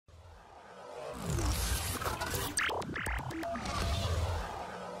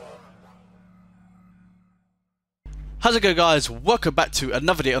How's it going, guys? Welcome back to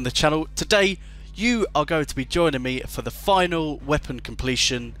another video on the channel. Today you are going to be joining me for the final weapon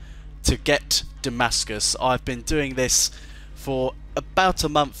completion to get Damascus. I've been doing this for about a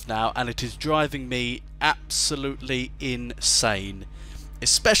month now and it is driving me absolutely insane,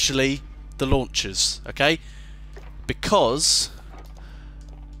 especially the launchers, okay? Because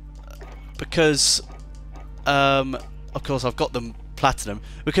of course I've got them platinum,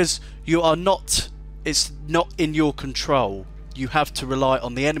 because you are not, it's not in your control. You have to rely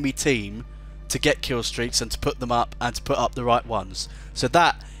on the enemy team to get kill streaks and to put them up and to put up the right ones. So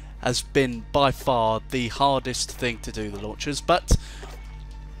that has been by far the hardest thing to do, the launchers, but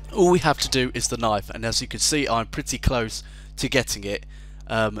all we have to do is the knife, and as you can see I'm pretty close to getting it.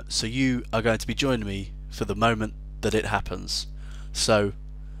 So you are going to be joining me for the moment that it happens. So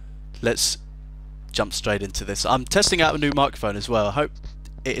let's jump straight into this. I'm testing out a new microphone as well. I hope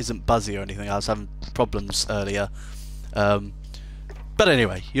it isn't buzzy or anything. I was having problems earlier, but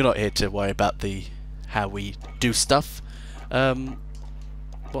anyway, you're not here to worry about how we do stuff.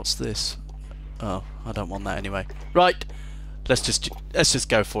 What's this? Oh, I don't want that anyway. Right, let's just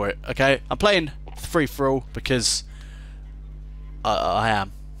go for it. Okay, I'm playing free for all because I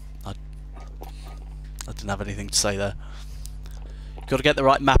am. I didn't have anything to say there. You've got to get the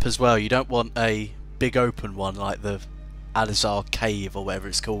right map as well. You don't want a big open one like the Alizar Cave or whatever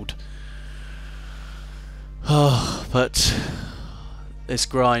it's called. Oh, but this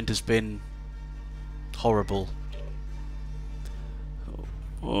grind has been horrible.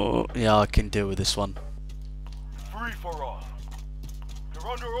 Oh, yeah, I can deal with this one. Free for all.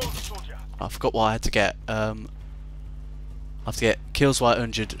 You're under order, soldier. I forgot what I had to get. I have to get kills while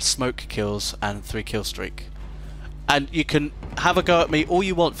injured, smoke kills, and 3 kill streak. And you can have a go at me all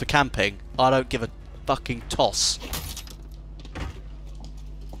you want for camping. I don't give a fucking toss.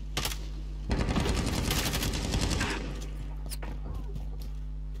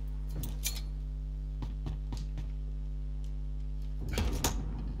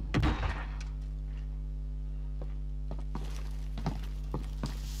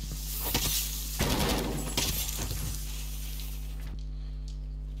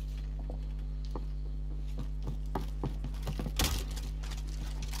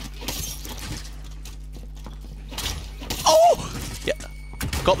 Yeah,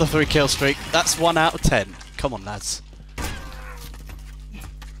 got the 3 kill streak. That's 1 out of 10. Come on, lads.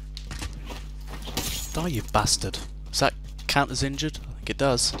 Die, you bastard. Does that count as injured? I think it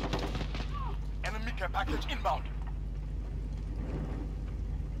does. Enemy care package inbound.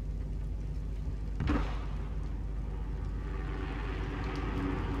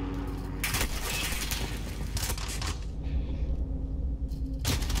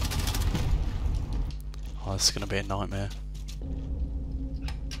 Oh, this is going to be a nightmare.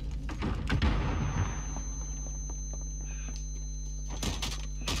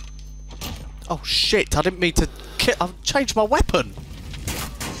 Oh shit, I didn't mean to kill. I've changed my weapon.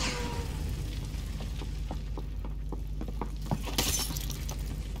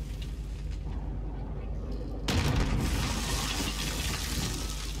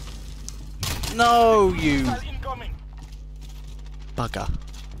 No, you bugger.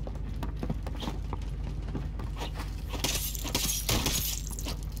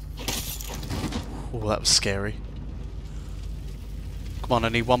 Oh, that was scary. Come on, I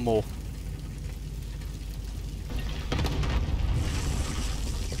need one more.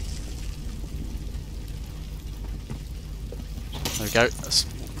 There we go.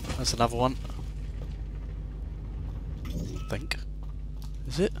 That's another one. I think.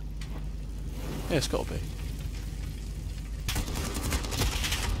 Is it? Yeah, it's got to be.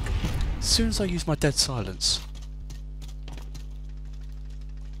 As soon as I use my dead silence.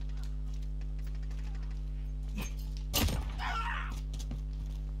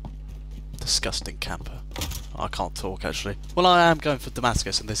 Disgusting camper. I can't talk actually. Well, I am going for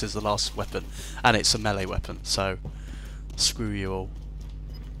Damascus and this is the last weapon. And it's a melee weapon, so screw you all.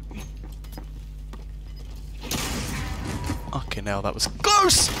 Okay, now that was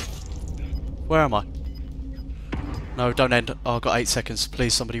close! Where am I? No, don't end. Oh, I've got 8 seconds.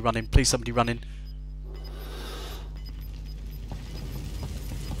 Please somebody run in. Please somebody run in.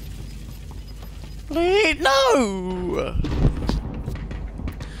 Please, no!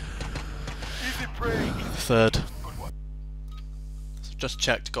 Third. So just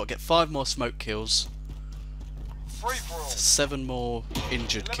checked. Got to get 5 more smoke kills. 7 more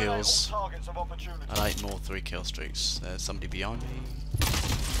injured kills. And 8 more 3 kill streaks. There's somebody behind me.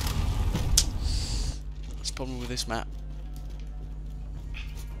 That's the problem with this map.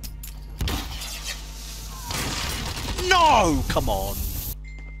 No! Come on.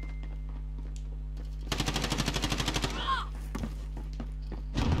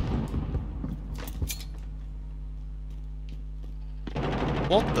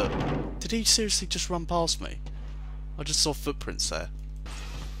 What the? Did he seriously just run past me? I just saw footprints there.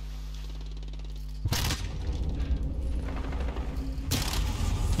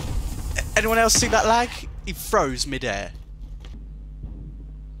 Anyone else see that lag? He froze mid-air.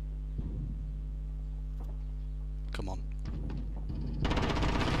 Come on.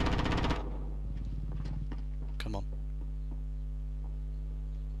 Come on.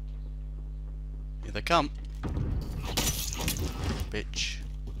 Here they come. Bitch.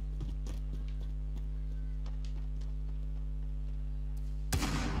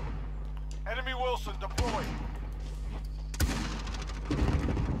 Enemy Wilson deployed.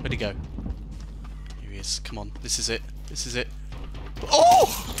 Where'd he go? Here he is. Come on. This is it. This is it.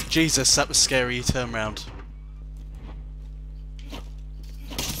 Oh! Jesus, that was scary. He turned round.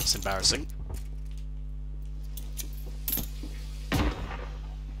 That's embarrassing.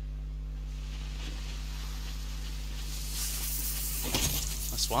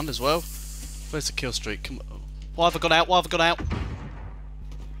 That's one as well. Where's the kill streak? Come on. Why have I got out? Why have I got out?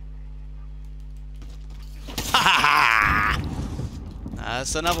 Ha ha ha!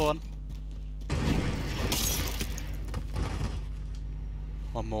 That's another one.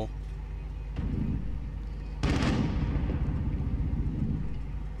 One more.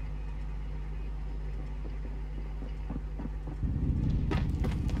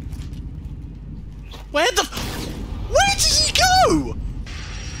 Where did he go?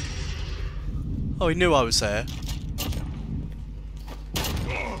 Oh, he knew I was there.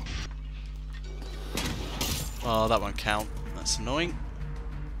 Oh, that won't count. That's annoying.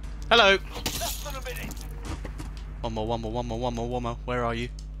 Hello. Less than a minute. One more, one more, one more, one more, one more. Where are you?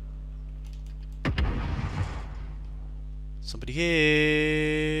 Somebody here.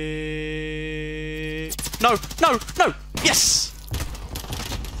 No, no, no! Yes!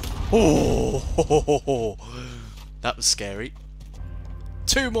 Oh, ho, ho, ho, ho. That was scary.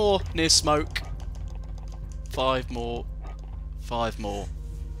 2 more near smoke. 5 more. 5 more.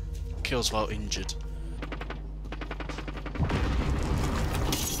 Kills while injured.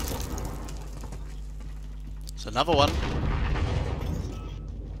 It's another one.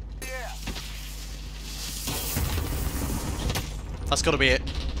 Yeah. That's got to be it.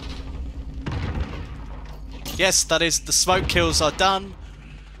 Yes, that is. The smoke kills are done.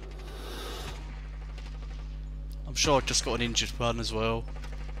 I'm sure I just got an injured one as well.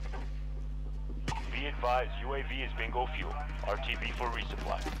 Be advised, UAV is bingo fuel. RTB for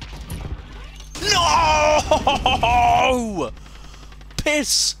resupply. No!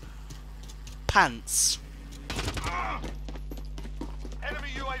 Piss! Pants. Enemy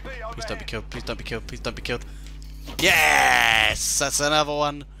UAV over. Please don't be killed, please don't be killed, please don't be killed. Yes! That's another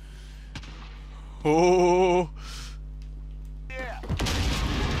one. Oh! Yeah.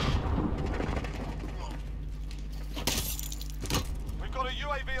 We've got a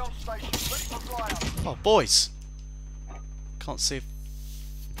UAV on station, ready for flyout. Oh, boys. Can't see if...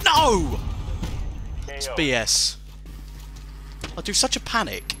 No! It's BS. I do such a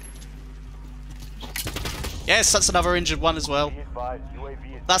panic. Yes, that's another injured one as well. Be advised,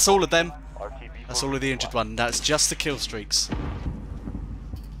 UAV is That's all of them. RTB That's for all of the injured one. That's just the kill streaks.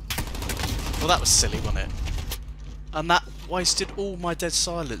 Well, that was silly, wasn't it? And that wasted all my dead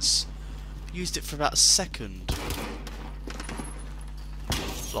silence. Used it for about a second.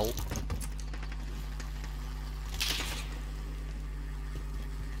 Lol.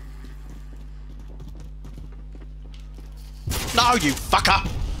 No, you fucker!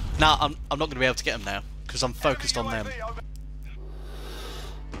 No, I'm not going to be able to get them now because I'm focused on them. UAV over.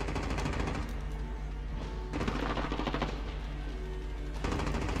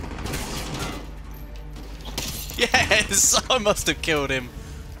 Yes, I must have killed him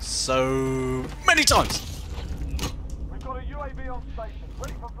so many times. We've got a UAV on station,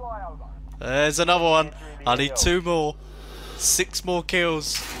 ready for flyover. There's another one. I need 2 more. 6 more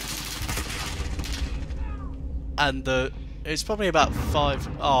kills. And it's probably about 5...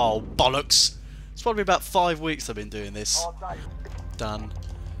 Oh, bollocks. It's probably about 5 weeks I've been doing this. Hard day. Done.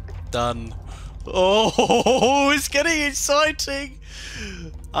 Done. Oh, it's getting exciting.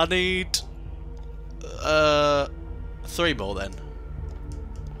 I need... 3 more then.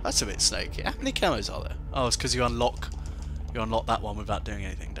 That's a bit snaky. How many camos are there? Oh, it's because you unlock that one without doing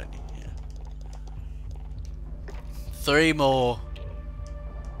anything, don't you? Yeah. 3 more.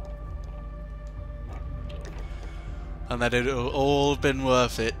 And then it'll all been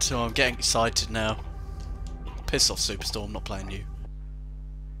worth it. So I'm getting excited now. Piss off, Superstorm, not playing you.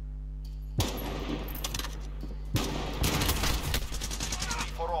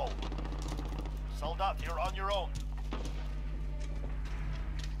 For all. Soldat, you're on your own.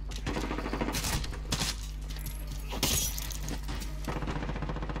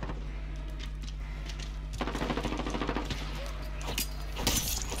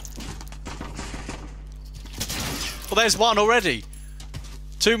 Well, there's one already.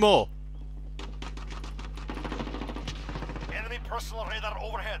 2 more. Enemy personal radar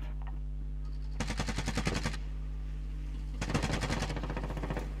overhead.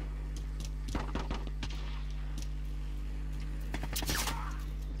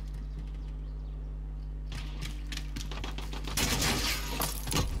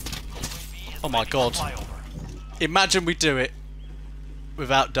 Oh my god. Imagine we do it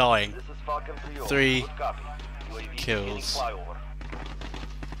without dying. 3 kills. I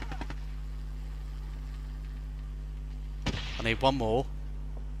need one more.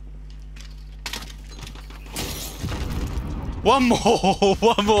 One more!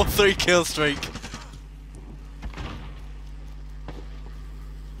 One more 3 kill streak.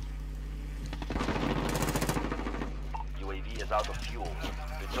 UAV is out of fuel.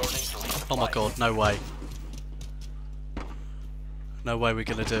 Returning to resupply. Oh my god, no way. No way we're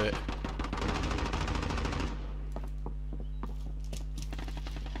gonna do it.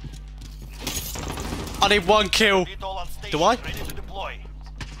 I need 1 kill. Do I? Ready to deploy.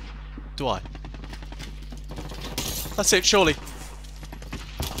 Do I? That's it, surely.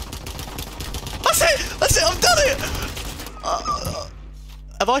 That's it! That's it! I've done it!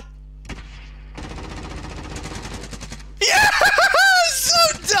 Have I? Yes!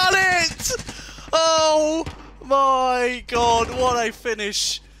 I've done it! Oh my god, what a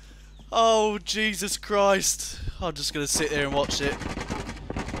finish. Oh, Jesus Christ. I'm just gonna sit there and watch it.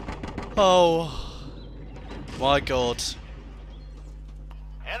 Oh my god.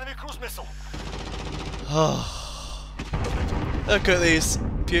 Enemy cruise missile. Oh. Look at these.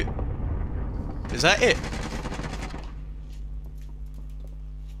 Is that it?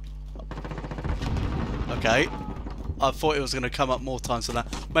 Okay. I thought it was going to come up more times than that.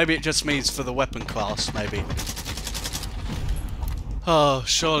 Maybe it just means for the weapon class, maybe. Oh,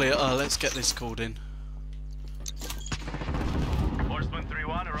 surely. Let's get this called in.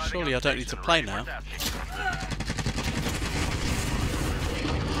 Surely I don't need to play now.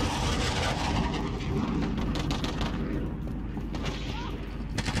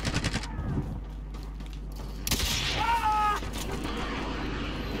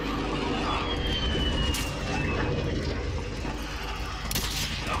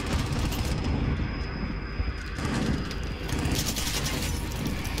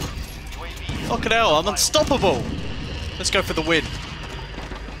 Fucking hell, I'm unstoppable! Let's go for the win.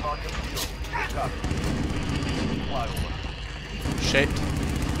 Shit.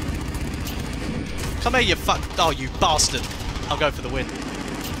 Come here, you fuck. Oh, you bastard. I'll go for the win.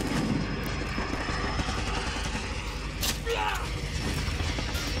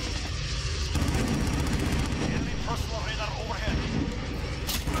 Enemy personal radar overhead.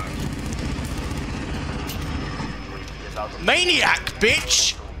 UAV is out of Maniac,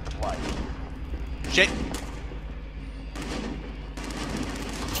 bitch! Shit.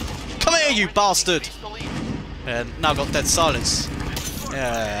 Come here, you bastard! And now I've got dead silence.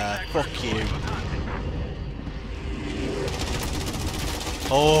 Yeah, fuck you.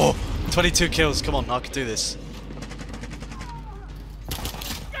 Oh, 22 kills. Come on, I can do this.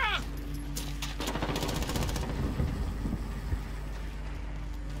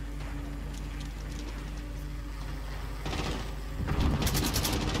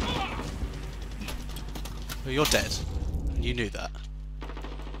 Well, you're dead. You knew that.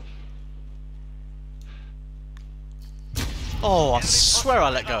 Oh, I swear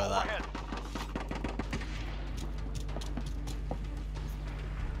I let go of that.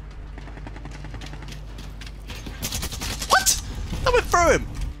 What? I went through him!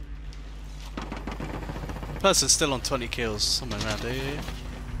 Person's still on 20 kills. Somewhere around here.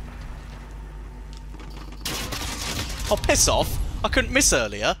 Oh, piss off! I couldn't miss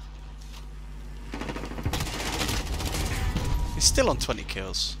earlier. He's still on 20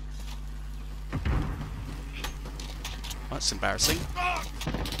 kills. That's embarrassing.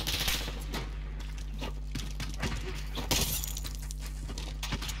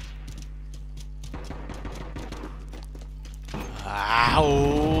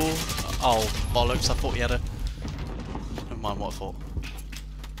 Ow! Oh, bollocks, I thought he had a... Never mind what I thought.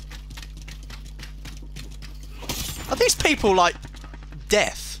 Are these people like...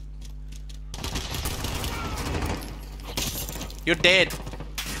 death? You're dead.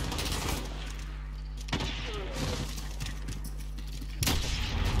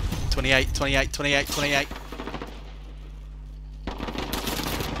 $28, $28, $28, $28.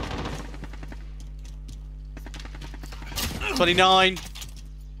 $29.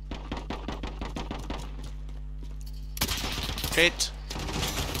 Hit.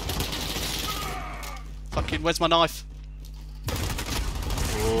 Fucking, where's my knife?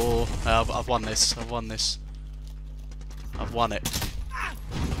 Oh, I've won this. I've won this. I've won it.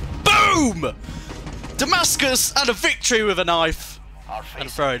 Boom! Damascus and a victory with a knife.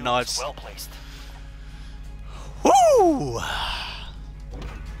 And throwing knives. Well placed. Woo!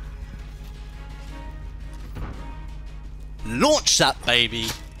 Launch that baby.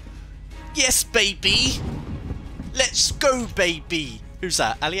 Yes, baby. Let's go, baby. Who's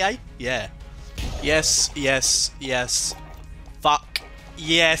that? Ali? Yeah. Yes, yes, yes. Fuck.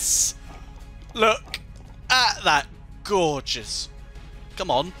 Yes. Look at that. Gorgeous.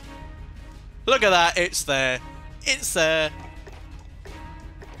 Come on. Look at that. It's there. It's there.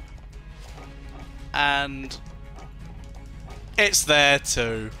 And it's there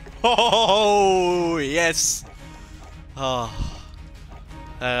too. Oh, yes. Oh.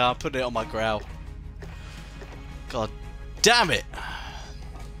 I'll put it on my growl. God damn it.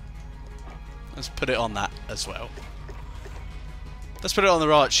 Let's put it on that as well. Let's put it on the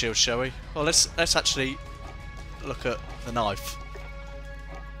right shield, shall we? Well, let's actually look at the knife.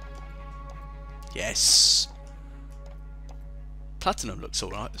 Yes. Platinum looks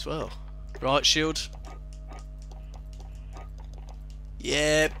alright as well. Right shield.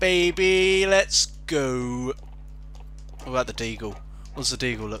 Yeah, baby, let's go. What about the deagle? What does the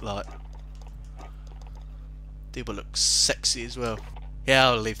deagle look like? Deagle looks sexy as well. Yeah,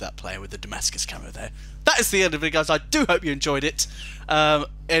 I'll leave that playing with the Damascus camera there. That is the end of it, guys. I do hope you enjoyed it. It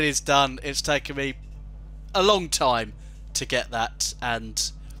is done. It's taken me a long time to get that,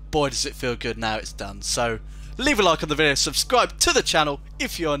 and boy does it feel good now it's done. So leave a like on the video, subscribe to the channel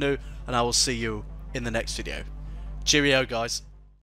if you are new, and I will see you in the next video. Cheerio, guys.